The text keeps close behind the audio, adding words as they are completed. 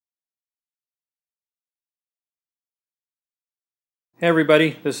Hey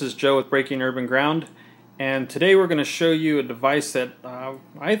everybody, this is Joe with Breaking Urban Ground, and today we're going to show you a device that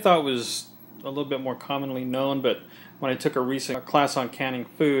I thought was a little bit more commonly known, but when I took a recent class on canning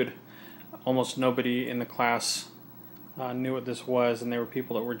food, almost nobody in the class knew what this was, and they were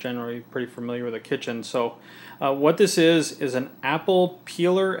people that were generally pretty familiar with the kitchen. So what this is an apple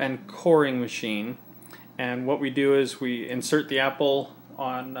peeler and coring machine, and what we do is we insert the apple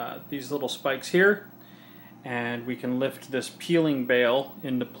on these little spikes here, and we can lift this peeling bale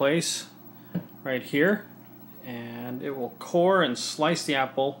into place right here, and it will core and slice the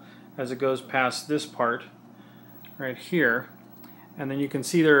apple as it goes past this part right here. And then you can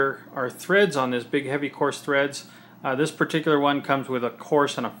see there are threads on this, big heavy coarse threads. This particular one comes with a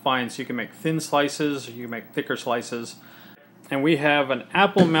coarse and a fine, so you can make thin slices or you can make thicker slices. And we have an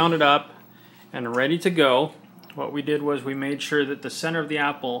apple mounted up and ready to go. What we did was we made sure that the center of the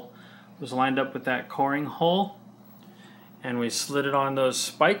apple was lined up with that coring hole, and we slid it on those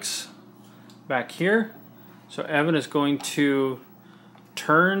spikes back here. So Evan is going to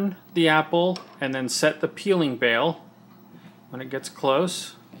turn the apple and then set the peeling bale when it gets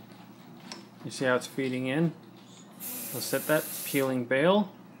close. You see how it's feeding in? We'll set that peeling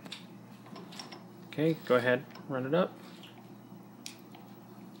bale. Okay, go ahead, run it up.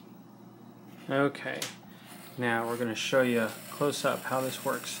 Okay, now we're going to show you close up how this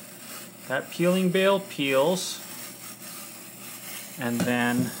works. That peeling bale peels, and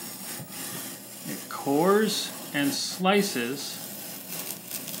then it cores and slices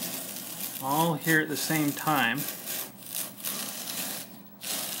all here at the same time.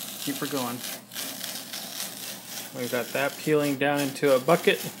 Keep her going. We've got that peeling down into a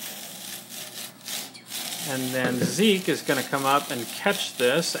bucket, and then Zeke is going to come up and catch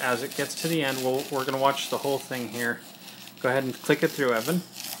this as it gets to the end. We're going to watch the whole thing here. Go ahead and click it through, Evan.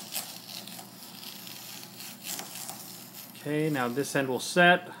 Okay, now this end will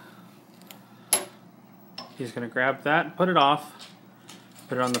set. He's going to grab that and put it off,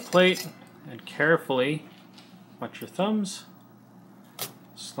 put it on the plate, and carefully, watch your thumbs,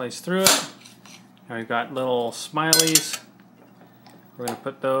 slice through it. Now we've got little smileys. We're going to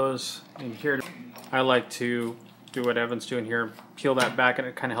put those in here. I like to do what Evan's doing here, peel that back, and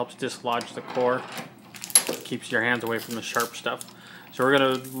it kind of helps dislodge the core. It keeps your hands away from the sharp stuff. So we're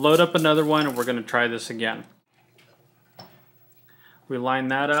going to load up another one, and we're going to try this again. We line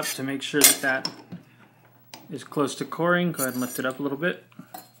that up to make sure that that is close to coring. Go ahead and lift it up a little bit.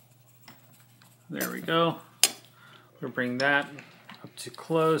 There we go. We'll bring that up to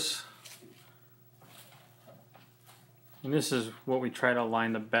close. And this is what we try to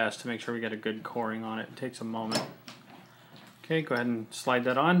align the best to make sure we get a good coring on it. It takes a moment. Okay, go ahead and slide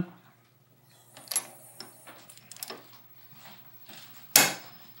that on.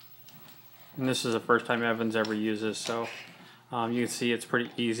 And this is the first time Evan's ever used this, so you can see it's pretty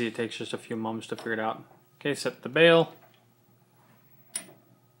easy. It takes just a few moments to figure it out. Okay, set the bale.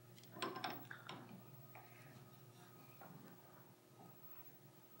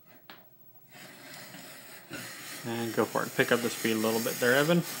 And go for it. Pick up the speed a little bit there,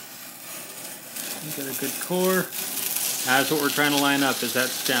 Evan. Get a good core. That's what we're trying to line up, is that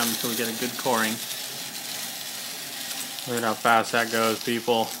stem, so we get a good coring. Look at how fast that goes,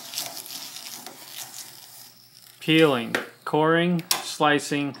 people. Peeling, coring,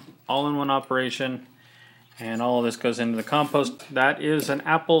 slicing, all in one operation, and all of this goes into the compost. That is an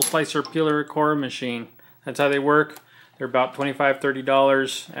apple slicer peeler core machine. That's how they work. They're about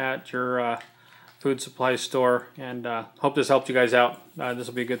 $25–30 at your food supply store, and hope this helped you guys out. This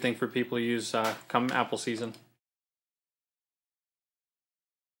will be a good thing for people to use come apple season.